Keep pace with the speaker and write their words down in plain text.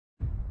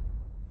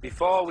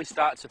Before we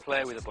start to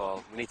play with the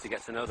ball, we need to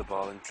get to know the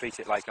ball and treat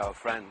it like our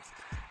friend.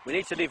 We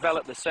need to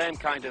develop the same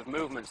kind of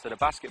movements that a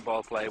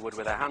basketball player would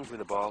with their hands with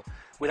the ball,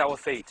 with our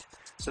feet.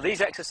 So these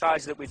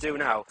exercises that we do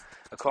now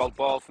are called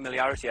ball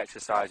familiarity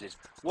exercises,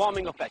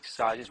 warming up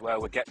exercises where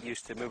we get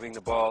used to moving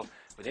the ball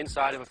with the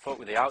inside of a foot,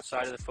 with the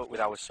outside of the foot,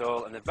 with our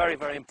sole, and they're very,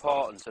 very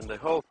important, and the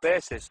whole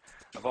basis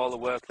of all the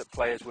work that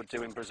players would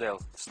do in Brazil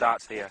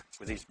starts here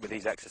with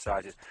these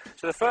exercises.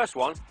 So the first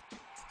one,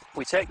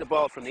 we take the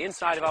ball from the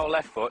inside of our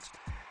left foot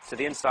to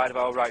the inside of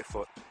our right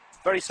foot.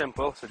 Very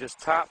simple, so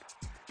just tap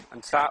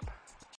and tap